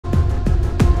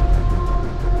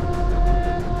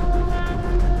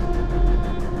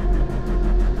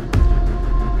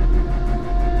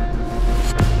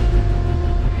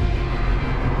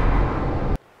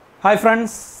Hi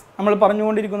friends, we will talk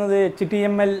about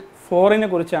HTML4 നെ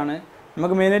കുറിച്ചാണ്.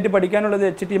 നമുക്ക് മെയിനായിട്ട് പഠിക്കാനുള്ളത്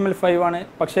HTML5 ആണ്.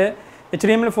 പക്ഷേ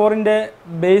HTML4 ന്റെ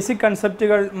ബേസിക്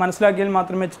കൺസെപ്റ്റുകൾ മനസ്സിലാക്കിയാൽ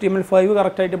മാത്രമേ HTML5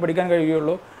 കറക്റ്റ് ആയിട്ട് പഠിക്കാൻ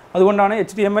കഴിയുകയുള്ളൂ. അതുകൊണ്ടാണ്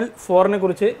HTML4 നെ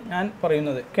കുറിച്ച് ഞാൻ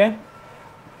പറയുന്നത്. ഓക്കേ.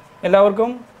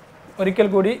 എല്ലാവർക്കും ഒരിക്കൽ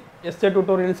കൂടി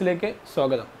SJTutorialsലേക്ക്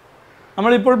സ്വാഗതം.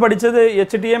 നമ്മൾ ഇപ്പോൾ പഠിച്ചത്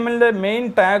HTML ന്റെ മെയിൻ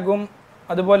ടാഗും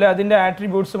അതുപോലെ അതിന്റെ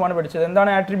ആട്രിബ്യൂട്ട്സുമാണ് പഠിച്ചത്. എന്താണ്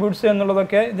ആട്രിബ്യൂട്ട്സ്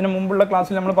എന്നുള്ളതൊക്കെ ഇതിനു മുമ്പുള്ള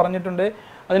ക്ലാസ്സിൽ നമ്മൾ പറഞ്ഞിട്ടുണ്ട്.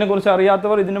 അതിനെക്കുറിച്ച്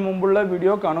അറിയാത്തവർ ഇതിനു മുമ്പുള്ള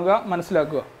വീഡിയോ കാണുക,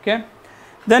 മനസ്സിലാക്കുക. ഓക്കേ.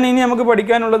 ദെൻ ഇനി നമുക്ക്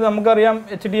പഠിക്കാനുള്ളത് നമുക്കറിയാം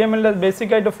HTML ന്റെ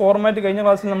ബേസിക് ആയിട്ട് ഫോർമാറ്റ് കഴിഞ്ഞ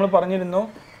ക്ലാസ്സിൽ നമ്മൾ പറഞ്ഞിരുന്നു.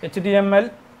 HTML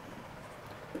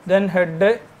ദെൻ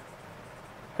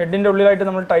ഹെഡിന്റെ ഉള്ളിലായിട്ട്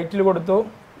നമ്മൾ ടൈറ്റിൽ കൊടുത്തു.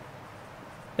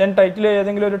 ദെൻ ടൈറ്റിൽ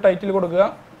ഏതെങ്കിലും ഒരു ടൈറ്റിൽ കൊടുക്കുക.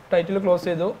 ടൈറ്റിൽ ക്ലോസ്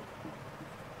ചെയ്തു.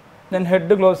 ദെൻ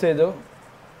ഹെഡ് ക്ലോസ് ചെയ്തു.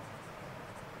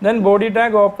 ദെൻ ബോഡി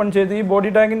ടാഗ് ഓപ്പൺ ചെയ്ത് ഈ ബോഡി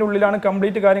ടാഗിൻ്റെ ഉള്ളിലാണ്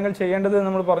കംപ്ലീറ്റ് കാര്യങ്ങൾ ചെയ്യേണ്ടത്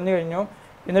നമ്മൾ പറഞ്ഞു കഴിഞ്ഞു.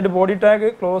 എന്നിട്ട് ബോഡി ടാഗ്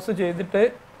ക്ലോസ് ചെയ്തിട്ട്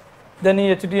ദെൻ ഈ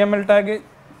HTML ടാഗ്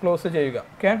ക്ലോസ് ചെയ്യുക.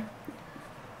 ഓക്കെ.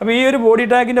 അപ്പോൾ ഈ ഒരു ബോഡി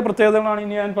ടാഗിൻ്റെ പ്രത്യേകതകളാണ്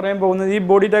ഇനി ഞാൻ പറയാൻ പോകുന്നത്. ഈ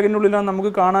ബോഡി ടാഗിൻ്റെ ഉള്ളിലാണ്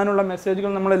നമുക്ക് കാണാനുള്ള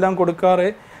മെസ്സേജുകൾ നമ്മളെല്ലാം കൊടുക്കാറ്.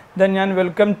 ദെൻ ഞാൻ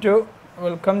വെൽക്കം ടു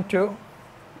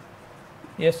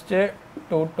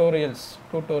SJTutorials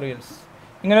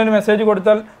ഇങ്ങനെ ഒരു മെസ്സേജ്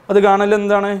കൊടുത്താൽ അത് കാണൽ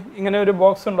എന്താണ്, ഇങ്ങനെ ഒരു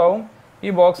ബോക്സ് ഉണ്ടാവും. ഈ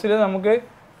ബോക്സിൽ നമുക്ക്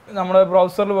നമ്മുടെ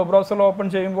വെബ് ബ്രൗസറിൽ ഓപ്പൺ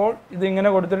ചെയ്യുമ്പോൾ ഇത് ഇങ്ങനെ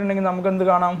കൊടുത്തിട്ടുണ്ടെങ്കിൽ നമുക്ക് എന്ത്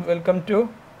കാണാം, വെൽക്കം ടു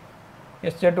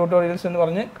SJTutorials എന്ന്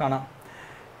പറഞ്ഞ് കാണാം.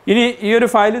 ഇനി ഈ ഒരു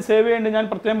ഫയൽ സേവ് ചെയ്യേണ്ടത് ഞാൻ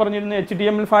പ്രത്യേകം പറഞ്ഞിരുന്നു.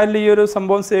 HTML ഫയലിൽ ഈ ഒരു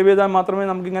സംഭവം സേവ് ചെയ്താൽ മാത്രമേ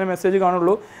നമുക്ക് ഇങ്ങനെ മെസ്സേജ്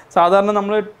കാണുള്ളൂ. സാധാരണ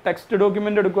നമ്മൾ ടെക്സ്റ്റ്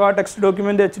ഡോക്യുമെൻ്റ് എടുക്കുക, ആ ടെക്സ്റ്റ്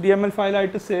ഡോക്യുമെൻ്റ് HTML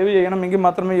ഫയലായിട്ട് സേവ് ചെയ്യണമെങ്കിൽ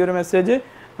മാത്രമേ ഈ ഒരു മെസ്സേജ്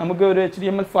നമുക്ക് ഒരു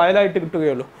HTML ഫയലായിട്ട്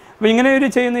കിട്ടുകയുള്ളൂ. അപ്പോൾ ഇങ്ങനെ ഒരു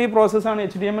ചെയ്യുന്ന ഈ പ്രോസസ്സാണ്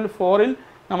HTML4ൽ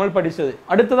നമ്മൾ പഠിച്ചത്.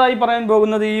 അടുത്തതായി പറയാൻ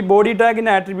പോകുന്നത് ഈ ബോഡി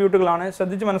ടാഗിൻ്റെ ആട്രിബ്യൂട്ടുകളാണ്.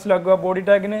 ശ്രദ്ധിച്ച് മനസ്സിലാക്കുക. Body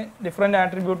ടാഗിന് different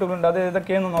ആട്രിബ്യൂട്ടുകളുണ്ട്. അത്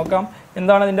ഏതൊക്കെയെന്ന് നോക്കാം.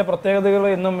 എന്താണ് അതിൻ്റെ പ്രത്യേകതകൾ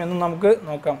എന്നും നമുക്ക്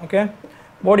നോക്കാം. ഓക്കെ.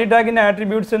 ബോഡി ടാഗിൻ്റെ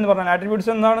ആട്രിബ്യൂട്ട്സ് എന്ന് പറഞ്ഞാൽ ആട്രിബ്യൂട്ട്സ്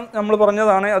എന്താണ് നമ്മൾ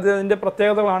പറഞ്ഞതാണ്. അത് അതിൻ്റെ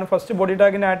പ്രത്യേകതകളാണ്. ഫസ്റ്റ് ബോഡി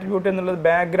ടാഗിൻ്റെ ആട്രിബ്യൂട്ട് എന്നുള്ളത്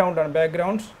ബാക്ക്ഗ്രൗണ്ടാണ്.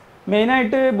 ബാക്ക്ഗ്രൗണ്ട്സ്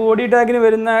മെയിനായിട്ട് ബോഡി ടാഗിന്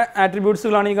വരുന്ന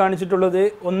ആട്രിബ്യൂട്ട്സുകളാണ് ഈ കാണിച്ചിട്ടുള്ളത്.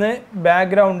 ഒന്ന്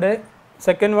background,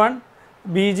 second one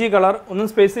BG colour, ഒന്നും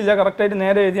സ്പേസ് ഇല്ല, കറക്റ്റായിട്ട്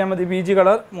നേരെ എഴുതിയാൽ മതി. BG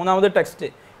കളർ, മൂന്നാമത് ടെക്സ്റ്റ്.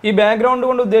 ഈ ബാക്ക്ഗ്രൗണ്ട്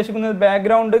കൊണ്ട് ഉദ്ദേശിക്കുന്നത്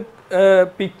ബാക്ക്ഗ്രൗണ്ട്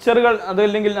പിക്ചറുകൾ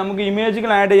അതല്ലെങ്കിൽ നമുക്ക്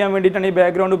ഇമേജുകൾ ആഡ് ചെയ്യാൻ വേണ്ടിയിട്ടാണ് ഈ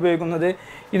ബാക്ക്ഗ്രൗണ്ട് ഉപയോഗിക്കുന്നത്.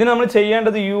 ഇതിന് നമ്മൾ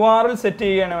ചെയ്യേണ്ടത് URL സെറ്റ്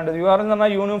ചെയ്യുകയാണ് വേണ്ടത്. URL എന്ന്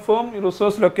പറഞ്ഞാൽ യൂണിഫോം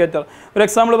റിസോഴ്സ് ലൊക്കേറ്റർ. ഒരു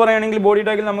എക്സാമ്പിൾ പറയുകയാണെങ്കിൽ ബോഡി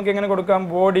ടാഗിൽ നമുക്ക് എങ്ങനെ കൊടുക്കാം,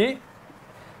 ബോഡി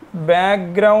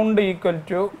ബാക്ക്ഗ്രൗണ്ട് ഈക്വൽ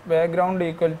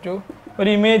ടു ഒരു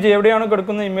ഇമേജ് എവിടെയാണ്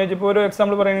കൊടുക്കുന്നത് ഇമേജ്. ഇപ്പോൾ ഒരു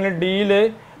എക്സാമ്പിൾ പറയുകയാണെങ്കിൽ ഡിയിൽ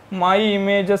മൈ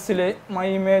ഇമേജസിൽ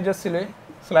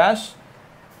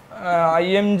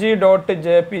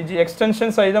img.jpg എക്സ്റ്റൻഷൻ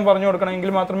സഹിതം പറഞ്ഞു കൊടുക്കണമെങ്കിൽ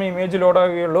മാത്രമേ ഇമേജ് ലോഡ്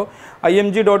ആകുകയുള്ളൂ.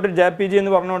 img.jpg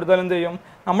എന്ന് പറഞ്ഞു കൊടുത്താൽ എന്ത് ചെയ്യും,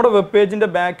 നമ്മുടെ വെബ് പേജിൻ്റെ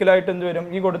ബാക്കിലായിട്ട് എന്ത് വരും,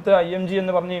 ഈ കൊടുത്ത് img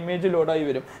എന്ന് പറഞ്ഞ ഇമേജ് ലോഡായി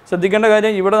വരും. ശ്രദ്ധിക്കേണ്ട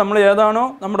കാര്യം, ഇവിടെ നമ്മൾ ഏതാണോ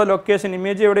നമ്മുടെ ലൊക്കേഷൻ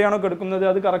ഇമേജ് എവിടെയാണോ കിടക്കുന്നത്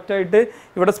അത് കറക്റ്റായിട്ട്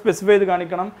ഇവിടെ സ്പെസിഫൈ ചെയ്ത്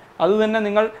കാണിക്കണം. അതുതന്നെ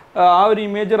നിങ്ങൾ ആ ഒരു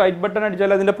ഇമേജ് റൈറ്റ് ബട്ടൺ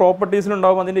അടിച്ചാൽ അതിൻ്റെ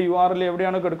പ്രോപ്പർട്ടീസിലുണ്ടാവും അതിൻ്റെ URL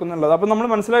എവിടെയാണോ കിടക്കുന്നുള്ളത്. അപ്പോൾ നമ്മൾ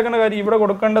മനസ്സിലാക്കേണ്ട കാര്യം, ഇവിടെ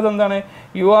കൊടുക്കേണ്ടത് എന്താണ്,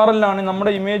 URL ആണ്.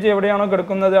 നമ്മുടെ ഇമേജ് എവിടെയാണോ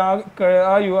കിടക്കുന്നത് ആ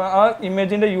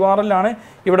ഇമേജിൻ്റെ URL ആണ്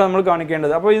ഇവിടെ നമ്മൾ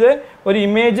കാണിക്കേണ്ടത്. അപ്പോൾ ഇത് ഒരു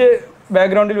ഇമേജ്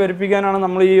ബാക്ക്ഗ്രൗണ്ടിൽ വെരിഫിക്കാനാണ്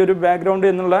നമ്മൾ ഈ ഒരു ബാക്ക്ഗ്രൗണ്ട്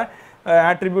എന്നുള്ള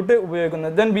ആട്രിബ്യൂട്ട്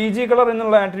ഉപയോഗിക്കുന്നത്. ദെൻ BG കളർ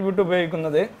എന്നുള്ള ആട്രിബ്യൂട്ട്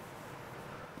ഉപയോഗിക്കുന്നത്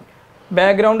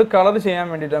ബാക്ക്ഗ്രൗണ്ട് കളർ ചെയ്യാൻ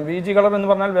വേണ്ടിയിട്ടാണ്. BG കളർ എന്ന്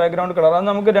പറഞ്ഞാൽ ബാക്ക്ഗ്രൗണ്ട് കളർ. അത്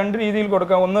നമുക്ക് രണ്ട് രീതിയിൽ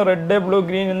കൊടുക്കാം. ഒന്ന് റെഡ്, ബ്ലൂ,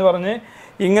 ഗ്രീൻ എന്ന് പറഞ്ഞ്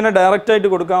ഇങ്ങനെ ഡയറക്റ്റായിട്ട്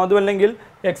കൊടുക്കാം. അതുമല്ലെങ്കിൽ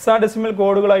ഹെക്സാഡെസിമൽ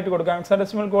കോഡുകളായിട്ട് കൊടുക്കാം.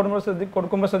 ഹെക്സാഡെസിമൽ കോഡ്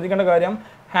കൊടുക്കുമ്പോൾ ശ്രദ്ധിക്കേണ്ട കാര്യം,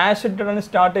 ഹാഷ് ഇട്ടിട്ടാണ്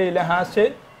സ്റ്റാർട്ട് ചെയ്യില്ല. ഹാഷ്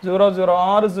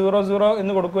 00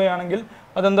 എന്ന് കൊടുക്കുകയാണെങ്കിൽ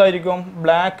അതെന്തായിരിക്കും,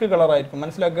 ബ്ലാക്ക് കളറായിരിക്കും.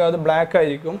 മനസ്സിലാക്കുക, അത് ബ്ലാക്ക്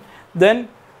ആയിരിക്കും. ദെൻ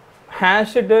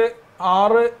ഹാഷ് ഇട്ട്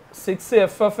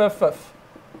 6FFFF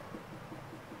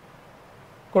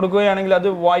കൊടുക്കുകയാണെങ്കിൽ അത്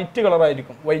വൈറ്റ്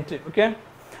കളറായിരിക്കും, വൈറ്റ്. ഓക്കെ.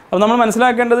 അപ്പോൾ നമ്മൾ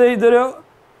മനസ്സിലാക്കേണ്ടത് ഇതൊരു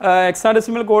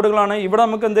ഹെക്സാഡെസിമൽ കോഡുകളാണ്. ഇവിടെ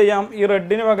നമുക്ക് എന്ത് ചെയ്യാം, ഈ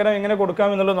റെഡിന് പകരം എങ്ങനെ കൊടുക്കാം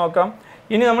എന്നുള്ളത് നോക്കാം.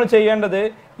 ഇനി നമ്മൾ ചെയ്യേണ്ടത്,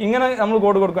 ഇങ്ങനെ നമ്മൾ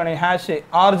കോഡ് കൊടുക്കുകയാണെങ്കിൽ ഹാഷ്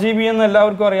RGB എന്ന്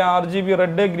എല്ലാവർക്കും അറിയാം. RGB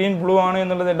റെഡ്, ഗ്രീൻ, ബ്ലൂ ആണ്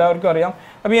എന്നുള്ളത് എല്ലാവർക്കും അറിയാം.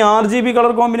 അപ്പോൾ ഈ RGB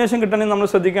കളർ കോമ്പിനേഷൻ കിട്ടണമെങ്കിൽ നമ്മൾ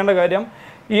ശ്രദ്ധിക്കേണ്ട കാര്യം,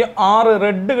 ഈ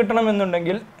റെഡ്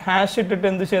കിട്ടണമെന്നുണ്ടെങ്കിൽ ഹാഷ് ഇട്ടിട്ട്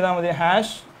എന്ത് ചെയ്താൽ മതി,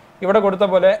 ഹാഷ് ഇവിടെ കൊടുത്ത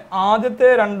പോലെ ആദ്യത്തെ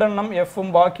 2 എണ്ണം Fഉം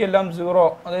ബാക്കിയെല്ലാം 0,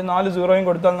 അതായത് 4 0യും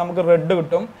കൊടുത്താൽ നമുക്ക് റെഡ്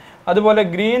കിട്ടും. അതുപോലെ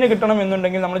ഗ്രീന് കിട്ടണം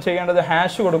എന്നുണ്ടെങ്കിൽ നമ്മൾ ചെയ്യേണ്ടത്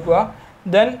ഹാഷ് കൊടുക്കുക.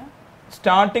 ദെൻ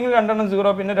സ്റ്റാർട്ടിങ്ങിൽ 2 എണ്ണം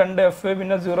 0, പിന്നെ 2 F,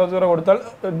 പിന്നെ 00 കൊടുത്താൽ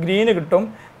ഗ്രീന് കിട്ടും.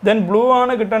 ദെൻ ബ്ലൂ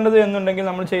ആണ് കിട്ടേണ്ടത് എന്നുണ്ടെങ്കിൽ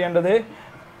നമ്മൾ ചെയ്യേണ്ടത്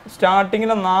സ്റ്റാർട്ടിങ്ങിൽ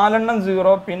 4 എണ്ണം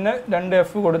 0, പിന്നെ 2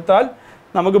 F കൊടുത്താൽ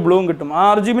നമുക്ക് ബ്ലൂവും കിട്ടും.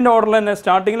 RGBൻ്റെ ഓർഡറിൽ തന്നെ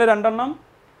സ്റ്റാർട്ടിങ്ങിൽ 2 എണ്ണം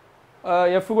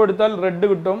F കൊടുത്താൽ റെഡ്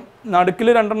കിട്ടും, നടുക്കിൽ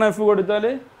 2 എണ്ണം F കൊടുത്താൽ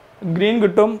ഗ്രീൻ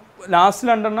കിട്ടും, ലാസ്റ്റ്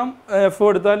 2 എണ്ണം F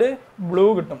കൊടുത്താൽ ബ്ലൂ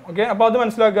കിട്ടും. ഓക്കെ. അപ്പോൾ അത്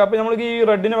മനസ്സിലാക്കുക. അപ്പോൾ നമുക്ക് ഈ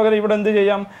റെഡിന് പകരം ഇവിടെ എന്ത്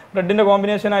ചെയ്യാം, റെഡിൻ്റെ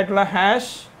കോമ്പിനേഷൻ ആയിട്ടുള്ള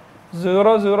ഹാഷ്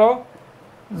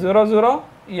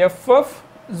 00FF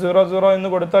 00 എന്ന്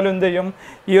കൊടുത്താലും എന്ത് ചെയ്യും,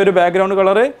 ഈ ഒരു ബാക്ക്ഗ്രൗണ്ട്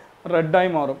കളർ റെഡായി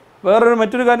മാറും.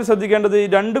 മറ്റൊരു കാര്യം ശ്രദ്ധിക്കേണ്ടത്, ഈ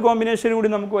രണ്ട് കോമ്പിനേഷൻ കൂടി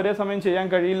നമുക്ക് ഒരേ സമയം ചെയ്യാൻ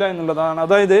കഴിയില്ല എന്നുള്ളതാണ്.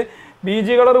 അതായത് BG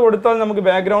കളർ കൊടുത്താൽ നമുക്ക്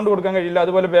ബാക്ക്ഗ്രൗണ്ട് കൊടുക്കാൻ കഴിയില്ല,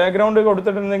 അതുപോലെ ബാക്ക്ഗ്രൗണ്ട്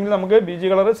കൊടുത്തിട്ടുണ്ടെങ്കിൽ നമുക്ക് BG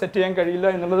കളർ സെറ്റ് ചെയ്യാൻ കഴിയില്ല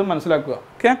എന്നുള്ളത് മനസ്സിലാക്കുക.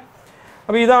 ഓക്കെ,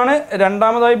 അപ്പോൾ ഇതാണ്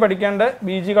രണ്ടാമതായി പഠിക്കേണ്ട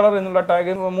BG കളർ എന്നുള്ള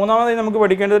ടാഗ്. മൂന്നാമതായി നമുക്ക്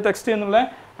പഠിക്കേണ്ടത് ടെക്സ്റ്റ് എന്നുള്ള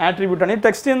ആട്രിബ്യൂട്ടാണ്. ഈ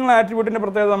ടെക്സ്റ്റ് എന്നുള്ള ആട്രിബ്യൂട്ടിൻ്റെ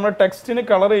പ്രത്യേകത നമ്മൾ ടെക്സ്റ്റിന്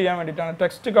കളർ ചെയ്യാൻ വേണ്ടിയിട്ടാണ്,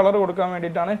 ടെക്സ്റ്റ് കളർ കൊടുക്കാൻ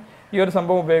വേണ്ടിയിട്ടാണ് ഈ ഒരു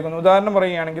സംഭവം ഉപയോഗിക്കുന്നത്. ഉദാഹരണം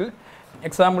പറയുകയാണെങ്കിൽ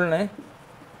എക്സാമ്പിളിന്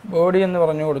ബോഡി എന്ന്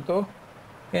പറഞ്ഞു കൊടുത്തു,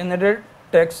 എന്നിട്ട്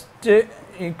ടെക്സ്റ്റ്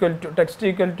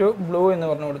ഈക്വൽ ടു ബ്ലൂ എന്ന്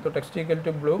പറഞ്ഞു കൊടുത്തു, ടെക്സ്റ്റ് ഈക്വൽ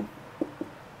ടു ബ്ലൂ.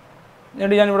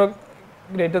 എന്നിട്ട് ഞാനിവിടെ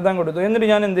ഗ്രേറ്റർ ദാൻ കൊടുത്തു. എന്നിട്ട്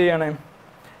ഞാൻ എന്ത് ചെയ്യണേ,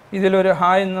 ഇതിലൊരു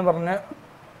ഹായ് എന്ന് പറഞ്ഞ്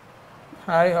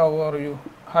ഹായ് ഹൗ ആർ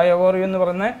യു എന്ന്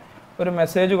പറഞ്ഞ ഒരു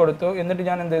മെസ്സേജ് കൊടുത്തു. എന്നിട്ട്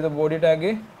ഞാൻ എന്ത് ചെയ്തു, ബോഡി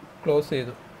ടാഗ് ക്ലോസ്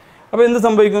ചെയ്തു. അപ്പോൾ എന്ത്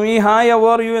സംഭവിക്കും, ഈ ഹായ് ഹൗ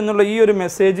ആർ യു എന്നുള്ള ഈ ഒരു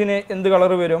മെസ്സേജിന് എന്ത്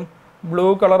കളർ വരും, ബ്ലൂ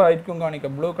കളർ ആയിരിക്കും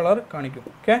കാണിക്കുക, ബ്ലൂ കളർ കാണിക്കും.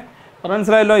 ഓക്കെ, അപ്പോൾ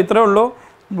മനസ്സിലായല്ലോ, ഇത്രേ ഉള്ളൂ.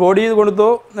 ബോഡി കൊടുത്തു,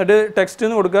 എന്നിട്ട് ടെക്സ്റ്റ്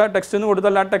എന്ന് കൊടുക്കുക. ടെക്സ്റ്റ് എന്ന്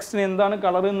കൊടുത്താൽ ആ ടെക്സ്റ്റിന് എന്താണ്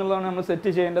കളർ എന്നുള്ളതാണ് നമ്മൾ സെറ്റ്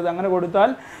ചെയ്യേണ്ടത്. അങ്ങനെ കൊടുത്താൽ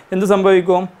എന്ത്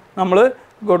സംഭവിക്കും, നമ്മൾ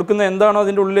കൊടുക്കുന്ന എന്താണോ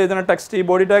അതിൻ്റെ ഉള്ളിൽ എഴുതുന്ന ടെക്സ്റ്റ്, ഈ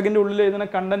ബോഡി ടാഗിൻ്റെ ഉള്ളിൽ എഴുതുന്ന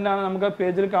കണ്ടൻറ്റാണ് നമുക്ക് ആ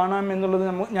പേജിൽ കാണാം എന്നുള്ളത്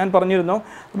ഞാൻ പറഞ്ഞിരുന്നു.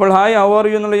 അപ്പോൾ ഹായ് ഹൗ ആർ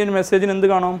യു എന്നുള്ള ഈ മെസ്സേജിന് എന്ത്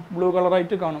കാണും, ബ്ലൂ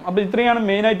കളറായിട്ട് കാണും. അപ്പോൾ ഇത്രയാണ്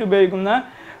മെയിനായിട്ട് ഉപയോഗിക്കുന്ന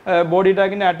ബോഡി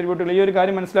ടാഗിൻ്റെ ആട്രിബ്യൂട്ടുകൾ. ഈ ഒരു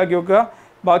കാര്യം മനസ്സിലാക്കി വെക്കുക.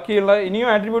 ബാക്കിയുള്ള ഇനിയും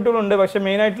ആട്രിബ്യൂട്ടുകളുണ്ട്, പക്ഷേ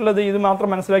മെയിനായിട്ടുള്ളത് ഇത് മാത്രം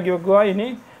മനസ്സിലാക്കി വെക്കുക. ഇനി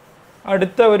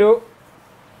അടുത്ത ഒരു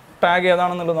ടാഗ്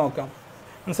ഏതാണെന്നുള്ളത് നോക്കാം.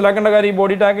 മനസ്സിലാക്കേണ്ട കാര്യം, ഈ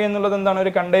ബോഡി ടാഗ് എന്നുള്ളത് എന്താണ്,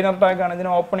 ഒരു കണ്ടെയ്നർ ടാഗാണ്. ഇതിന്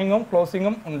ഓപ്പണിങ്ങും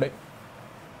ക്ലോസിങ്ങും ഉണ്ട്.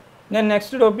 ഞാൻ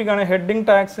നെക്സ്റ്റ് ടോപ്പിക്കാണ് ഹെഡിങ്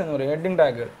ടാഗ്സ് എന്ന് പറയും.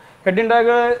 ഹെഡിങ്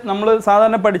ടാഗ് നമ്മൾ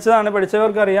സാധാരണ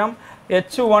പഠിച്ചവർക്കറിയാം.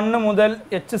 H1 മുതൽ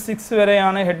H6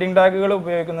 വരെയാണ് ഹെഡിങ് ടാഗുകൾ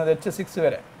ഉപയോഗിക്കുന്നത്, H6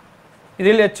 വരെ.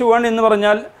 ഇതിൽ H1 എന്ന്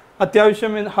പറഞ്ഞാൽ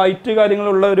അത്യാവശ്യം ഹൈറ്റ്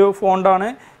കാര്യങ്ങളുള്ള ഒരു ഫോണ്ടാണ്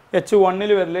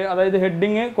H1 വരല്. അതായത്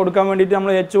ഹെഡിങ് കൊടുക്കാൻ വേണ്ടിയിട്ട്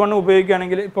നമ്മൾ H1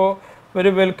 ഉപയോഗിക്കുകയാണെങ്കിൽ, ഇപ്പോൾ ഒരു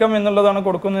വെൽക്കം എന്നുള്ളതാണ്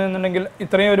കൊടുക്കുന്നതെന്നുണ്ടെങ്കിൽ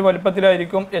ഇത്രയും ഒരു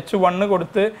വലുപ്പത്തിലായിരിക്കും H1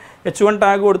 കൊടുത്ത് H1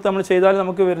 ടാഗ് കൊടുത്ത് നമ്മൾ ചെയ്താൽ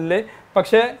നമുക്ക് വരില്ലേ.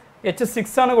 പക്ഷേ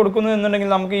H6 ആണ് കൊടുക്കുന്നത് എന്നുണ്ടെങ്കിൽ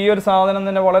നമുക്ക് ഈ ഒരു സാധനം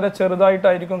തന്നെ വളരെ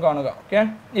ചെറുതായിട്ടായിരിക്കും കാണുക. ഓക്കെ,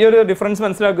 ഈ ഒരു ഡിഫറൻസ്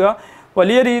മനസ്സിലാക്കുക.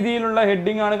 വലിയ രീതിയിലുള്ള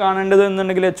ഹെഡിങ് ആണ് കാണേണ്ടത്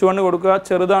എന്നുണ്ടെങ്കിൽ H1 കൊടുക്കുക,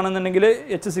 ചെറുതാണെന്നുണ്ടെങ്കിൽ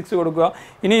H6 കൊടുക്കുക.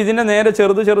 ഇനി ഇതിൻ്റെ നേരെ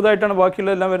ചെറുതായിട്ടാണ്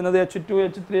ബാക്കിയുള്ള എല്ലാം വരുന്നത്, H2,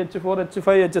 H3, H4,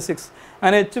 H5, H6.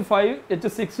 അങ്ങനെ H5,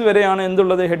 H6 വരെയാണ്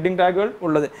എന്തുള്ളത്, ഹെഡിങ് ടാഗുകൾ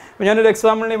ഉള്ളത്. അപ്പോൾ ഞാനൊരു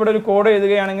എക്സാമ്പിളിന് ഇവിടെ ഒരു കോഡ്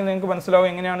എഴുതുകയാണെങ്കിൽ നിങ്ങൾക്ക് മനസ്സിലാവും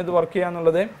എങ്ങനെയാണ് ഇത് വർക്ക് ചെയ്യുക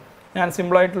എന്നുള്ളത്. ഞാൻ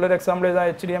സിമ്പിളായിട്ടുള്ളൊരു എക്സാമ്പിൾ ചെയ്താൽ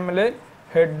HTML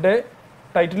ഹെഡ്,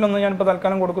 ടൈറ്റിലൊന്നും ഞാനിപ്പോൾ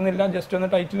തൽക്കാലം കൊടുക്കുന്നില്ല, ജസ്റ്റ് ഒന്ന്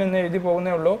ടൈറ്റിൽ എന്ന് എഴുതി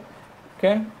പോകുന്നേ ഉള്ളൂ.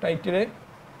 Okay, title,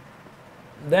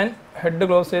 then head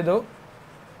close ചെയ്തു.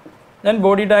 ദെൻ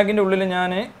ബോഡി ടാഗിൻ്റെ ഉള്ളിൽ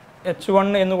ഞാൻ H1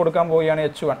 എന്ന് കൊടുക്കാൻ പോവുകയാണ്.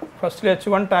 H1 ഫസ്റ്റിൽ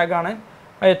H1 ടാഗാണ്.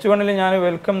 ആ H1 ഞാൻ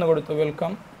വെൽക്കം എന്ന് കൊടുത്തു,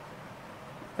 വെൽക്കം.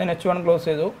 ദെൻ H1 ക്ലോസ്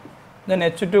ചെയ്തു. ദെൻ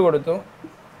H2 കൊടുത്തു,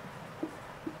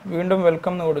 വീണ്ടും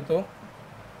വെൽക്കം എന്ന് കൊടുത്തു.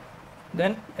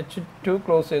 ദെൻ H2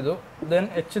 ക്ലോസ് ചെയ്തു. ദെൻ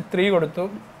H3 കൊടുത്തു,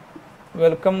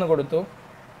 വെൽക്കം എന്ന് കൊടുത്തു.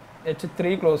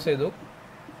 H3 ക്ലോസ് ചെയ്തു.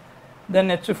 ദെൻ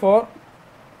H4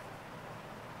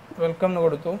 വെൽക്കം എന്ന്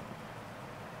കൊടുത്തു,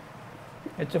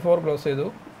 H4 ക്ലോസ് ചെയ്തു.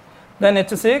 ദെൻ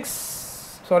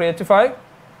H5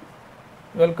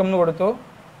 വെൽക്കം എന്ന് കൊടുത്തു,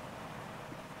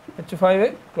 H5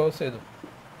 ക്ലോസ് ചെയ്തു.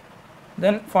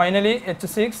 ദെൻ ഫൈനലി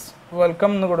H6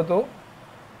 വെൽക്കം എന്ന് കൊടുത്തു.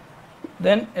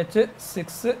 ദെൻ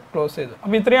H6 ക്ലോസ് ചെയ്തു.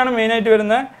 അപ്പോൾ ഇത്രയാണ് മെയിനായിട്ട്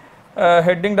വരുന്ന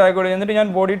ഹെഡിങ് ടാഗുകൾ. എന്നിട്ട് ഞാൻ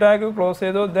ബോഡി ടാഗ് ക്ലോസ്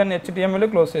ചെയ്തു. ദെൻ HTML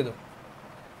ക്ലോസ് ചെയ്തു.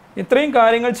 ഇത്രയും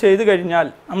കാര്യങ്ങൾ ചെയ്തു കഴിഞ്ഞാൽ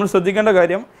നമ്മൾ ശ്രദ്ധിക്കേണ്ട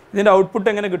കാര്യം ഇതിൻ്റെ ഔട്ട്പുട്ട്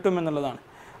എങ്ങനെ കിട്ടും എന്നുള്ളതാണ്.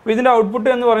 അപ്പോൾ ഇതിൻ്റെ ഔട്ട്പുട്ട്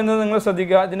എന്ന് പറയുന്നത് നിങ്ങൾ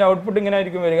ശ്രദ്ധിക്കുക. ഇതിൻ്റെ ഔട്ട്പുട്ട് ഇങ്ങനെ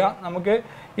ആയിരിക്കും വരിക. നമുക്ക്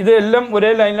ഇതെല്ലാം ഒരേ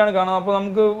ലൈനിലാണ് കാണുന്നത്. അപ്പോൾ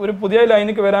നമുക്ക് ഒരു പുതിയ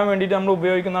ലൈനിലേക്ക് വരാൻ വേണ്ടിയിട്ട് നമ്മൾ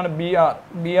ഉപയോഗിക്കുന്നതാണ്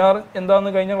BR.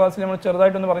 എന്താണെന്ന് കഴിഞ്ഞ ക്ലാസ്സിൽ നമ്മൾ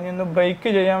ചെറുതായിട്ടൊന്ന് പറഞ്ഞിരുന്നു, ബ്രേക്ക്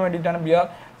ചെയ്യാൻ വേണ്ടിയിട്ടാണ് BR.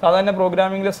 സാധാരണ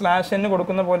പ്രോഗ്രാമിങ്ങിൽ /n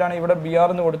കൊടുക്കുന്ന പോലെയാണ് ഇവിടെ BR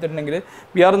എന്ന് കൊടുത്തിട്ടുണ്ടെങ്കിൽ.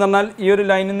 BR എന്ന് പറഞ്ഞാൽ ഈ ഒരു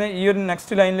ലൈനിൽ നിന്ന് ഈ ഒരു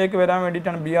നെക്സ്റ്റ് ലൈനിലേക്ക് വരാൻ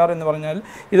വേണ്ടിയിട്ടാണ് BR എന്ന് പറഞ്ഞാൽ.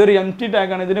 ഇതൊരു എംപ്റ്റി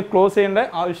ടാഗാണ്, ഇതിന് ക്ലോസ് ചെയ്യേണ്ട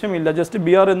ആവശ്യമില്ല, ജസ്റ്റ്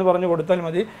BR എന്ന് പറഞ്ഞ് കൊടുത്താൽ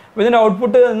മതി. അപ്പോൾ ഇതിൻ്റെ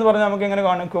ഔട്ട്പുട്ട് എന്ന് പറഞ്ഞാൽ നമുക്ക് എങ്ങനെ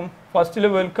കാണിക്കും, ഫസ്റ്റിൽ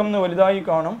വെൽക്കം എന്ന് വലുതായി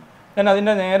കാണും. ദെൻ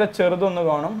അതിൻ്റെ നേരെ ചെറുതൊന്ന്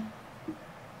കാണും.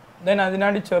 ദെൻ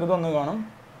അതിനാടി ചെറുതൊന്ന് കാണും.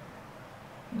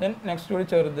 ദെൻ നെക്സ്റ്റ് കൂടി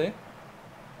ചെറുത്.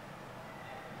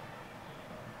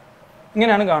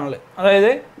 ഇങ്ങനെയാണ് കാണല്.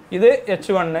 അതായത് ഇത്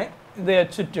H1, ഇത്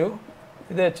H2,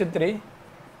 ഇത് H3,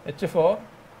 H4,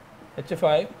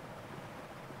 H5,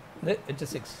 ഇത്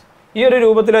H6. ഈ ഒരു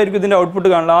രൂപത്തിലായിരിക്കും ഇതിൻ്റെ ഔട്ട്പുട്ട്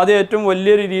കാണുന്നത്. ആദ്യം ഏറ്റവും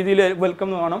വലിയൊരു രീതിയിൽ വെൽക്കം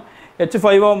എന്ന് കാണും.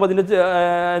 H5 ആകുമ്പോൾ അതിൻ്റെ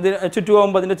H2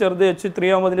 ആകുമ്പോൾ അതിൻ്റെ ചെറുത്,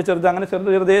 H3 ആകുമ്പോൾ അതിൻ്റെ ചെറുത്, അങ്ങനെ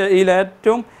ചെറുത് ഈ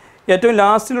ഏറ്റവും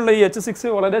ലാസ്റ്റിലുള്ള ഈ H6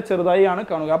 വളരെ ചെറുതായാണ്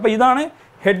കാണുക. അപ്പോൾ ഇതാണ്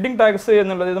ഹെഡിങ് ടാഗ്സ്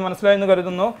എന്നുള്ളത്. ഇത് മനസ്സിലായെന്ന്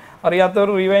കരുതുന്നു. അറിയാത്തവർ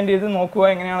റീവൈൻഡ് ചെയ്ത് നോക്കുക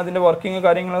എങ്ങനെയാണ് അതിൻ്റെ വർക്കിംഗ്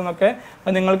കാര്യങ്ങളെന്നൊക്കെ.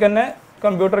 അത് നിങ്ങൾക്ക് തന്നെ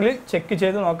കമ്പ്യൂട്ടറിൽ ചെക്ക്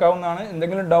ചെയ്ത് നോക്കാവുന്നതാണ്.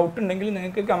 എന്തെങ്കിലും ഡൗട്ട് ഉണ്ടെങ്കിൽ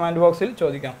നിങ്ങൾക്ക് കമൻറ്റ് ബോക്സിൽ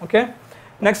ചോദിക്കാം. ഓക്കെ,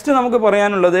 നെക്സ്റ്റ് നമുക്ക്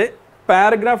പറയാനുള്ളത്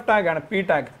പാരഗ്രാഫ് ടാഗാണ്. P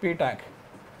tag.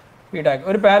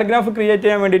 ഒരു പാരഗ്രാഫ് ക്രിയേറ്റ്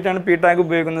ചെയ്യാൻ വേണ്ടിയിട്ടാണ് P ടാഗ്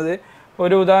ഉപയോഗിക്കുന്നത്.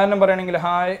 ഒരു ഉദാഹരണം പറയുകയാണെങ്കിൽ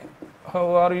ഹായ് ഹൗ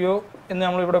ആർ യു എന്ന്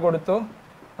നമ്മളിവിടെ കൊടുത്തു.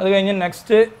 അത് കഴിഞ്ഞ്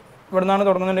നെക്സ്റ്റ് ഇവിടെ നിന്നാണ്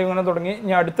തുടങ്ങുന്നുണ്ടെങ്കിൽ ഇങ്ങനെ തുടങ്ങി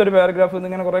ഇനി അടുത്തൊരു പാരഗ്രാഫ്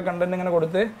ഇതിങ്ങനെ കുറേ കണ്ടന്റ് ഇങ്ങനെ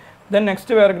കൊടുത്ത് ദെൻ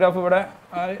നെക്സ്റ്റ് പാരഗ്രാഫ് ഇവിടെ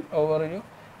ഓവർ വ്യൂ.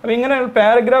 അപ്പോൾ ഇങ്ങനെ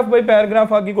പാരഗ്രാഫ് ബൈ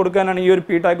പാരഗ്രാഫ് ആക്കി കൊടുക്കാനാണ് ഈ ഒരു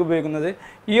പി ടാഗ് ഉപയോഗിക്കുന്നത്.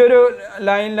 ഈ ഒരു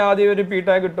ലൈനിൽ ആദ്യം ഒരു പി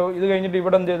ടാഗ് ഇട്ടു, ഇത് കഴിഞ്ഞിട്ട്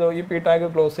ഇവിടെ എന്ത് ചെയ്തു ഈ പി ടാഗ്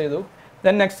ക്ലോസ് ചെയ്തു.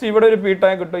 ദെൻ നെക്സ്റ്റ് ഇവിടെ ഒരു പി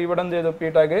ടാഗ് ഇട്ടു, ഇവിടെ എന്ത് ചെയ്തു പി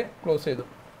ടാഗ് ക്ലോസ് ചെയ്തു.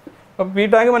 അപ്പോൾ പി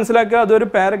ടാഗ് മനസ്സിലാക്കുക, അതൊരു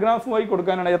പാരഗ്രാഫുമായി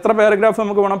കൊടുക്കാനാണ്. എത്ര പാരഗ്രാഫ്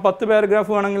നമുക്ക് വേണം? 10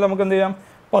 പാരഗ്രാഫ് വേണമെങ്കിൽ നമുക്ക് എന്ത് ചെയ്യാം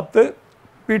 10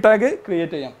 പി ടാഗ്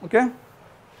ക്രിയേറ്റ് ചെയ്യാം. ഓക്കെ,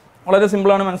 വളരെ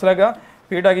സിമ്പിളാണ് മനസ്സിലാക്കുക.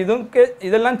 പി ടാഗ്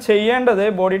ഇതെല്ലാം ചെയ്യേണ്ടത്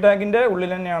ബോഡി ടാഗിൻ്റെ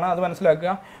ഉള്ളിൽ തന്നെയാണ്, അത്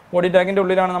മനസ്സിലാക്കുക. ബോഡി ടാഗിൻ്റെ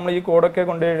ഉള്ളിലാണ് നമ്മൾ ഈ കോഡൊക്കെ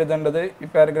കൊണ്ട് എഴുതേണ്ടത്, ഈ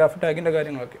പാരഗ്രാഫ് ടാഗിൻ്റെ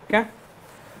കാര്യങ്ങളൊക്കെ. Okay,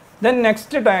 then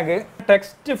next tag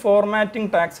text formatting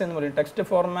tags എന്ന് പറയും. ടെക്സ്റ്റ്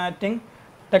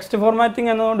ഫോർമാറ്റിംഗ്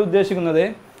എന്നതുകൊണ്ട് ഉദ്ദേശിക്കുന്നത്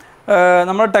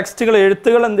നമ്മൾ ടെക്സ്റ്റുകൾ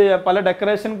എഴുത്തുകൾ എന്ത് ചെയ്യുക പല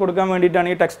ഡെക്കറേഷൻ കൊടുക്കാൻ വേണ്ടിയിട്ടാണ്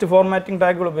ഈ ടെക്സ്റ്റ് ഫോർമാറ്റിംഗ്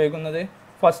ടാഗുകൾ ഉപയോഗിക്കുന്നത്.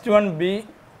 ഫസ്റ്റ് വൺ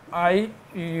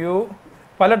BIU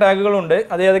പല ടാഗുകളുണ്ട്,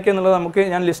 അത് ഏതൊക്കെയെന്നുള്ളത് നമുക്ക്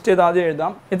ഞാൻ ലിസ്റ്റ് ചെയ്ത് ആദ്യം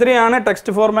എഴുതാം. ഇത്രയാണ്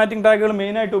ടെക്സ്റ്റ് ഫോർമാറ്റിംഗ് ടാഗുകൾ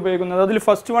മെയിനായിട്ട് ഉപയോഗിക്കുന്നത്. അതിൽ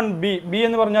ഫസ്റ്റ് വൺ ബി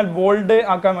എന്ന് പറഞ്ഞാൽ ബോൾഡ്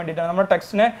ആക്കാൻ വേണ്ടിയിട്ടാണ്, നമ്മുടെ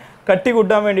ടെക്സ്റ്റിനെ കട്ടി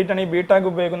കൂട്ടാൻ വേണ്ടിയിട്ടാണ് ഈ ബി ടാഗ്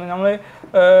ഉപയോഗിക്കുന്നത്.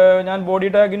 ഞാൻ ബോഡി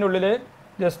ടാഗിൻ്റെ ഉള്ളിൽ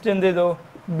ജസ്റ്റ് എന്ത് ചെയ്തു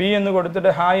ബി എന്ന്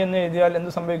കൊടുത്തിട്ട് ഹായ് എന്ന് എഴുതിയാൽ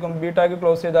എന്ത് സംഭവിക്കും? ബി ടാഗ്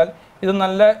ക്ലോസ് ചെയ്താൽ ഇത്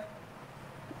നല്ല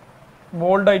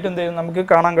ബോൾഡായിട്ട് എന്ത് ചെയ്യും നമുക്ക്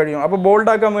കാണാൻ കഴിയും. അപ്പോൾ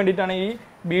ബോൾഡാക്കാൻ വേണ്ടിയിട്ടാണ് ഈ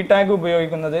ബി ടാഗ്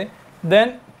ഉപയോഗിക്കുന്നത്. ദെൻ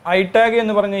ഐ ടാഗ്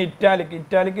എന്ന് പറഞ്ഞാൽ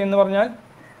ഇറ്റാലിക് എന്ന് പറഞ്ഞാൽ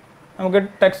നമുക്ക്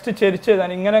ടെക്സ്റ്റ് ചെരിച്ച്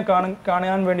എഴുതാൻ ഇങ്ങനെ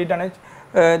കാണാൻ വേണ്ടിയിട്ടാണ്,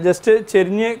 ജസ്റ്റ്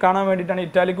ചെരിഞ്ഞ് കാണാൻ വേണ്ടിയിട്ടാണ്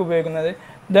ഇറ്റാലിക് ഉപയോഗിക്കുന്നത്.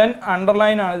 ദെൻ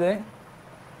അണ്ടർലൈൻ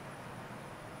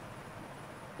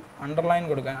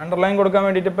കൊടുക്കാൻ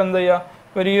വേണ്ടിയിട്ട് ഇപ്പോൾ എന്താ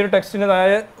ചെയ്യുക, ഈ ഒരു ടെക്സ്റ്റിന്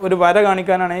താഴെ ഒരു വര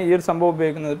കാണിക്കാനാണ് ഈ ഒരു സംഭവം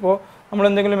ഉപയോഗിക്കുന്നത്. ഇപ്പോൾ നമ്മൾ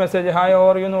എന്തെങ്കിലും മെസ്സേജ് ഹായ്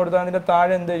ഓവർ യു എന്ന് കൊടുത്താൽ അതിൻ്റെ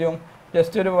താഴെ എന്ത് ചെയ്യും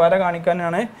ജസ്റ്റ് ഒരു വര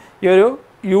കാണിക്കാനാണ് ഈ ഒരു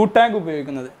യു ടാഗ്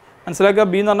ഉപയോഗിക്കുന്നത്. മനസ്സിലാക്കുക.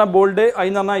 ബി എന്ന് പറഞ്ഞാൽ ബോൾഡ്, ഐ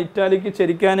എന്ന് പറഞ്ഞാൽ ഇറ്റാലിക്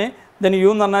ചെരിക്കാൻ, ദെൻ യു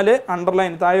എന്ന് പറഞ്ഞാൽ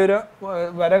അണ്ടർലൈൻ താഴെ ഒരു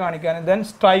വര കാണിക്കാൻ, ദെൻ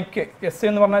സ്ട്രൈക്ക് എസ്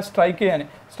എന്ന് പറഞ്ഞാൽ സ്ട്രൈക്ക് ചെയ്യാൻ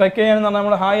എന്ന് പറഞ്ഞാൽ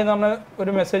നമ്മൾ ഹായ് എന്ന് പറഞ്ഞാൽ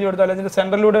ഒരു മെസ്സേജ് കൊടുത്താൽ അതിൻ്റെ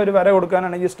സെൻറ്ററിലൂടെ ഒരു വര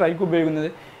കൊടുക്കാനാണ് ഈ സ്ട്രൈക്ക് ഉപയോഗിക്കുന്നത്.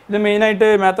 ഇത് മെയിനായിട്ട്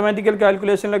മാത്തമാറ്റിക്കൽ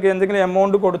കാൽക്കുലേഷനിലൊക്കെ എന്തെങ്കിലും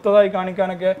എമൗണ്ട് കൊടുത്തതായി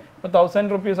കാണിക്കാനൊക്കെ, ഇപ്പോൾ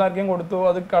 1000 റുപ്പീസ് ആർക്കും കൊടുത്തു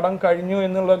അത് കടം കഴിഞ്ഞു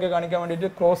എന്നുള്ളതൊക്കെ കാണിക്കാൻ വേണ്ടിയിട്ട്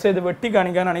ക്രോസ് ചെയ്ത് വെട്ടി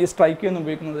കാണിക്കാനാണ് ഈ സ്ട്രൈക്ക് എന്ന്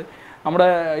ഉപയോഗിക്കുന്നത്. നമ്മുടെ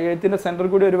എഴുത്തിൻ്റെ സെൻറ്ററിൽ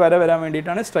കൂടി ഒരു വര വരാൻ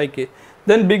വേണ്ടിയിട്ടാണ് സ്ട്രൈക്ക്.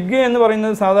 ദെൻ ബിഗ് എന്ന്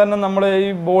പറയുന്നത് സാധാരണ നമ്മൾ ഈ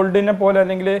ബോൾഡിനെ പോലെ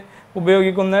അല്ലെങ്കിൽ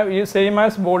ഉപയോഗിക്കുന്ന ഈ സെയിം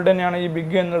ആസ് ബോൾഡ് തന്നെയാണ് ഈ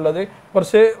ബിഗ് എന്നുള്ളത്.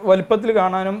 കുറച്ച് വലുപ്പത്തിൽ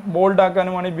കാണാനും ബോൾഡ്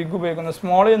ആക്കാനുമാണ് ഈ ബിഗ് ഉപയോഗിക്കുന്നത്.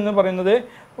 സ്മോൾ എന്ന് പറയുന്നത്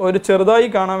ഒരു ചെറുതായി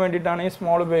കാണാൻ വേണ്ടിയിട്ടാണ് ഈ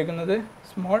സ്മോൾ ഉപയോഗിക്കുന്നത്,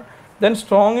 സ്മോൾ. ദെൻ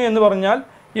സ്ട്രോങ് എന്ന് പറഞ്ഞാൽ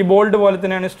ഈ ബോൾഡ് പോലെ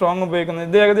തന്നെയാണ് സ്ട്രോങ് ഉപയോഗിക്കുന്നത്.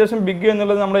 ഇത് ഏകദേശം ബിഗ്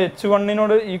എന്നുള്ളത് നമ്മുടെ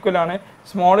H1 ഈക്വലാണ്,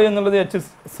 സ്മോൾ എന്നുള്ളത്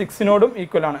H6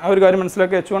 ഈക്വലാണ്. ആ ഒരു കാര്യം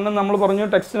മനസ്സിലാക്കുക. H1 നമ്മൾ പറഞ്ഞു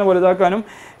ടെക്സ്റ്റിനെ വലുതാക്കാനും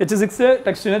H6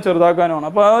 ടെക്സ്റ്റിനെ ചെറുതാക്കാനുമാണ്.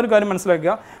 അപ്പോൾ ആ ഒരു കാര്യം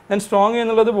മനസ്സിലാക്കുക. ദെൻ സ്ട്രോങ്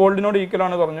എന്നുള്ളത് ബോൾഡിനോട്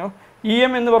ഈക്വലാണ് പറഞ്ഞു.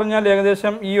 EM എന്ന് പറഞ്ഞാൽ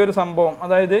ഏകദേശം ഈ ഒരു സംഭവം,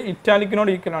 അതായത്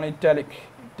ഇറ്റാലിക്കിനോട് ഈക്വലാണ്. ഇറ്റാലിക്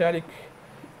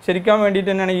ശരിക്കാൻ വേണ്ടിയിട്ട്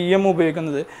തന്നെയാണ് EM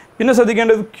ഉപയോഗിക്കുന്നത്. പിന്നെ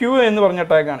ശ്രദ്ധിക്കേണ്ടത് Q എന്ന് പറഞ്ഞ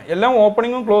ടാഗാണ്. എല്ലാം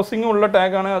ഓപ്പണിങ്ങും ക്ലോസിങ്ങും ഉള്ള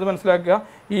ടാഗാണ്, അത് മനസ്സിലാക്കുക.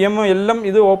 EM എല്ലാം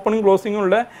ഇത് ഓപ്പണിംഗ് ക്ലോസിങ്ങും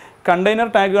ഉള്ള കണ്ടെയ്നർ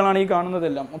ടാഗുകളാണ് ഈ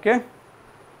കാണുന്നതെല്ലാം. ഓക്കെ,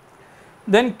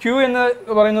 ദെൻ Q എന്ന്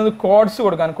പറയുന്നത് കോഡ്സ്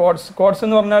കൊടുക്കാൻ. കോഡ്സ്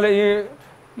എന്ന് പറഞ്ഞാൽ ഈ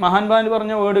മഹാൻഭാൻ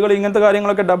പറഞ്ഞ വേർഡുകൾ ഇങ്ങനത്തെ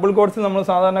കാര്യങ്ങളൊക്കെ ഡബിൾ കോഡ്സ് നമ്മൾ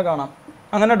സാധാരണ കാണാം.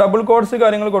 അങ്ങനെ ഡബിൾ കോഡ്സ്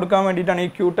കാര്യങ്ങൾ കൊടുക്കാൻ വേണ്ടിയിട്ടാണ് ഈ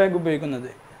Q ടാഗ് ഉപയോഗിക്കുന്നത്.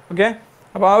 ഓക്കെ,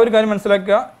 അപ്പോൾ ആ ഒരു കാര്യം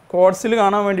മനസ്സിലാക്കുക. കോഡ്സിൽ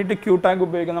കാണാൻ വേണ്ടിയിട്ട് Q ടാഗ്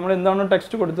ഉപയോഗിക്കുക. നമ്മൾ എന്താണോ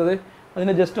ടെക്സ്റ്റ് കൊടുത്തത്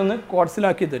അതിനെ ജസ്റ്റ് ഒന്ന്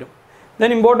കോഡ്സിലാക്കി തരും. ദെൻ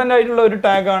ഇമ്പോർട്ടൻ്റ് ആയിട്ടുള്ള ഒരു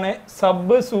ടാഗാണ്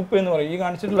സബ് സൂപ്പ് എന്ന് പറയും. ഈ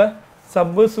കാണിച്ചിട്ടുള്ള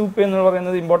സബ് സൂപ്പ് എന്ന്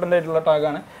പറയുന്നത് ഇമ്പോർട്ടൻ്റ് ആയിട്ടുള്ള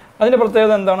ടാഗാണ്. അതിൻ്റെ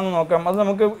പ്രത്യേകത എന്താണെന്ന് നോക്കാം. അത്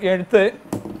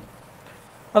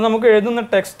നമുക്ക് എഴുതുന്ന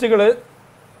ടെക്സ്റ്റുകൾ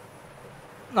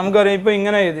നമുക്കറിയാം. ഇപ്പോൾ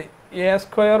ഇങ്ങനെ എഴുതി A²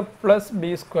 +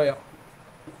 B²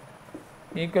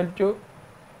 equal to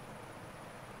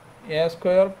A²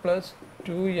 +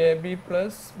 2AB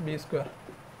 + B².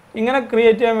 ഇങ്ങനെ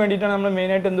ക്രിയേറ്റ് ചെയ്യാൻ വേണ്ടിയിട്ടാണ് നമ്മൾ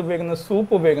മെയിനായിട്ട് എന്ത് ഉപയോഗിക്കുന്നത്,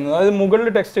 സൂപ്പ് ഉപയോഗിക്കുന്നത്. അതായത് മുകളിൽ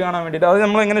ടെക്സ്റ്റ് കാണാൻ വേണ്ടിയിട്ട്. അത്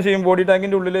നമ്മൾ എങ്ങനെ ചെയ്യും, ബോഡി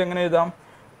ടാഗിൻ്റെ ഉള്ളിൽ എങ്ങനെ എഴുതാം,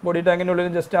 ബോഡി ടാഗിൻ്റെ ഉള്ളിൽ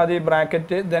ജസ്റ്റ് ആദ്യം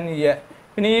ബ്രാക്കറ്റ് ദെൻ എ,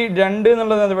 പിന്നെ ഈ 2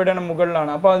 എന്നുള്ളത് അത് എവിടെയാണ്,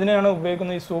 മുകളിലാണ്. അപ്പോൾ അതിനെയാണ്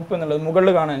ഉപയോഗിക്കുന്നത് ഈ സൂപ്പ് എന്നുള്ളത്.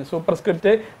 മുകളിൽ കാണാൻ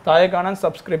സൂപ്പർസ്ക്രിപ്റ്റ്, താഴെ കാണാൻ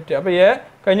സബ്സ്ക്രിപ്റ്റ്. അപ്പോൾ എ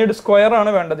കഴിഞ്ഞിട്ട് സ്ക്വയർ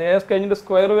ആണ് വേണ്ടത്. എ കഴിഞ്ഞിട്ട്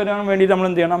സ്ക്വയർ വരാൻ വേണ്ടിയിട്ട് നമ്മൾ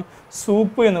എന്ത് ചെയ്യണം,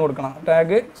 സൂപ്പ് എന്ന് കൊടുക്കണം.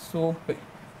 ടാഗ് സൂപ്പ്,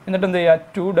 എന്നിട്ട് എന്ത് ചെയ്യുക,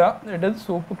 2 ഇടുക, എന്നിട്ട്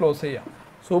സൂപ്പ് ക്ലോസ് ചെയ്യുക.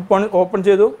 സൂപ്പ് ഓപ്പൺ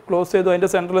ചെയ്തു, ക്ലോസ് ചെയ്തു,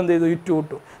 അതിൻ്റെ സെൻറ്ററിൽ എന്ത് ചെയ്തു, ഈ 2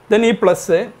 ഇട്ടു. ദെൻ ഈ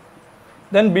പ്ലസ്,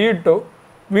 ദെൻ ബി ഇട്ടു.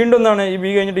 വീണ്ടും എന്താണ്, ഈ ബി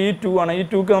കഴിഞ്ഞിട്ട് ഈ 2 ആണ്. ഈ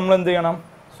 2ക്ക് നമ്മൾ എന്ത് ചെയ്യണം,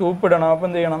 സൂപ്പ് ഇടണം. അപ്പോൾ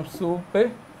എന്ത് ചെയ്യണം, സൂപ്പ്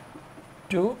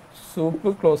 2 സൂപ്പ്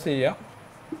ക്ലോസ് ചെയ്യുക.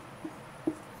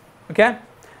 ഓക്കെ,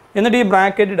 എന്നിട്ട് ഈ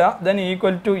ബ്രാക്കറ്റ് ഇടുക. ദെൻ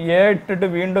ഈക്വൽ ടു എ ഇട്ടിട്ട്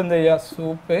വീണ്ടും എന്ത് ചെയ്യുക,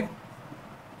 സൂപ്പ്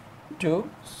 2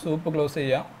 സൂപ്പ് ക്ലോസ്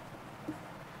ചെയ്യുക.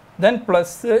 ദെൻ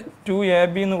പ്ലസ്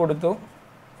 2AB എന്ന് കൊടുത്തു.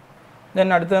 ദെൻ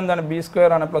അടുത്തത് എന്താണ്,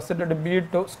 B² ആണ്. പ്ലസ് ഇട്ടിട്ട് ബി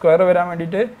ഇട്ടു, സ്ക്വയർ വരാൻ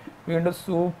വേണ്ടിയിട്ട് വീണ്ടും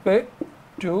സൂപ്പ്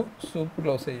 2 സൂപ്പ്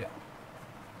ക്ലോസ് ചെയ്യുക.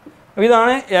 അപ്പോൾ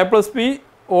ഇതാണ് A+B²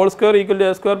 equal to A²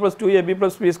 + 2AB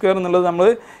 + B² എന്നുള്ളത് നമ്മൾ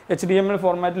HTML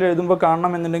ഫോർമാറ്റിൽ എഴുതുമ്പോൾ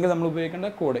കാണണം എന്നുണ്ടെങ്കിൽ നമ്മൾ ഉപയോഗിക്കേണ്ട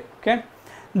കോഡ്. ഓക്കെ,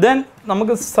 ദെൻ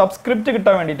നമുക്ക് സബ്സ്ക്രിപ്റ്റ്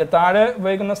കിട്ടാൻ വേണ്ടിയിട്ട് താഴെ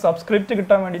ഉപയോഗിക്കുന്ന സബ്സ്ക്രിപ്റ്റ്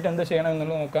കിട്ടാൻ വേണ്ടിയിട്ട് എന്ത് ചെയ്യണം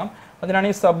എന്നുള്ളത് നോക്കാം. അതിനാണ്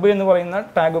ഈ സബ് എന്ന് പറയുന്ന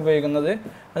ടാഗ് ഉപയോഗിക്കുന്നത്.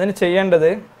 അതിന് ചെയ്യേണ്ടത്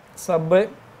സബ്,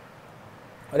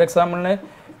 ഒരു എക്സാമ്പിളിന്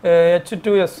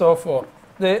H2SO4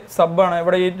 ഇത് സബ്ബാണ്.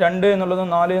 ഇവിടെ ഈ 2 എന്നുള്ളതും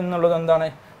 4 എന്നുള്ളതും എന്താണ്,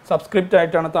 സബ്സ്ക്രിപ്റ്റ്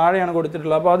ആയിട്ടാണ്, താഴെയാണ്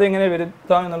കൊടുത്തിട്ടുള്ളത്. അപ്പോൾ അതെങ്ങനെ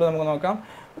വരുത്താം എന്നുള്ളത് നമുക്ക് നോക്കാം.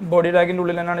 ബോഡി ടാഗിൻ്റെ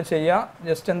ഉള്ളിൽ തന്നെയാണ് ചെയ്യുക.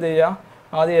 ജസ്റ്റ് എന്ത് ചെയ്യുക,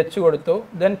 ആദ്യം H കൊടുത്തു,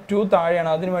 ദെൻ 2 താഴെയാണ്.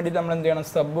 അതിന് വേണ്ടിയിട്ട് നമ്മൾ എന്ത് ചെയ്യണം,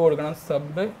 സബ് കൊടുക്കണം.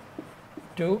 സബ്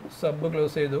 2 സബ്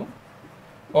ക്ലോസ് ചെയ്തു.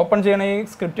 ഓപ്പൺ ചെയ്യണം. ഈ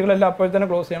സ്ക്രിപ്റ്റുകളെല്ലാം അപ്പോൾ തന്നെ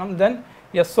ക്ലോസ് ചെയ്യണം. ദെൻ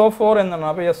SO4 എന്നാണ്.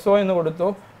 അപ്പോൾ SO എന്ന് കൊടുത്തു.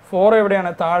 4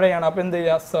 എവിടെയാണ്, താഴെയാണ്. അപ്പോൾ എന്ത്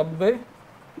ചെയ്യുക, സബ്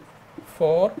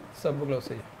 4 സബ് ക്ലോസ്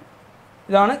ചെയ്യുക.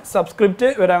 ഇതാണ് സബ്സ്ക്രിപ്റ്റ്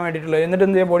വരാൻ വേണ്ടിയിട്ടുള്ളത്. എന്നിട്ട്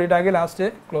എന്ത് ചെയ്യുക, ബോഡി ടാഗ് ലാസ്റ്റ്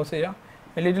ക്ലോസ് ചെയ്യുക.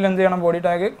 എലിറ്റിൽ എന്ത് ചെയ്യണം, ബോഡി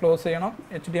ടാഗ് ക്ലോസ് ചെയ്യണം.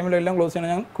 HTML എല്ലാം ക്ലോസ്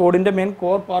ചെയ്യണം. ഞാൻ കോഡിൻ്റെ മെയിൻ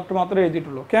കോർ പാർട്ട് മാത്രമേ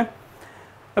എഴുതിയിട്ടുള്ളൂ. ഓക്കെ,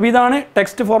 അപ്പോൾ ഇതാണ്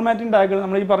ടെക്സ്റ്റ് ഫോർമാറ്റിംഗ് ടാഗുകൾ.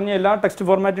 നമ്മൾ ഈ പറഞ്ഞ എല്ലാ ടെക്സ്റ്റ്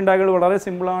ഫോർമാറ്റിംഗ് ടാഗുകൾ വളരെ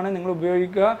സിമ്പിളാണ്, നിങ്ങൾ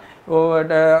ഉപയോഗിക്കുക.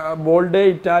 ബോൾഡ്,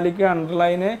 ഇറ്റാലിക്,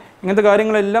 അണ്ടർലൈന് ഇങ്ങനത്തെ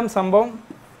കാര്യങ്ങളെല്ലാം സംഭവം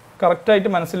കറക്റ്റായിട്ട്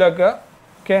മനസ്സിലാക്കുക.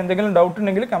 ഓക്കെ, എന്തെങ്കിലും ഡൗട്ട്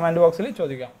ഉണ്ടെങ്കിൽ കമൻറ്റ് ബോക്സിൽ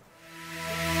ചോദിക്കാം.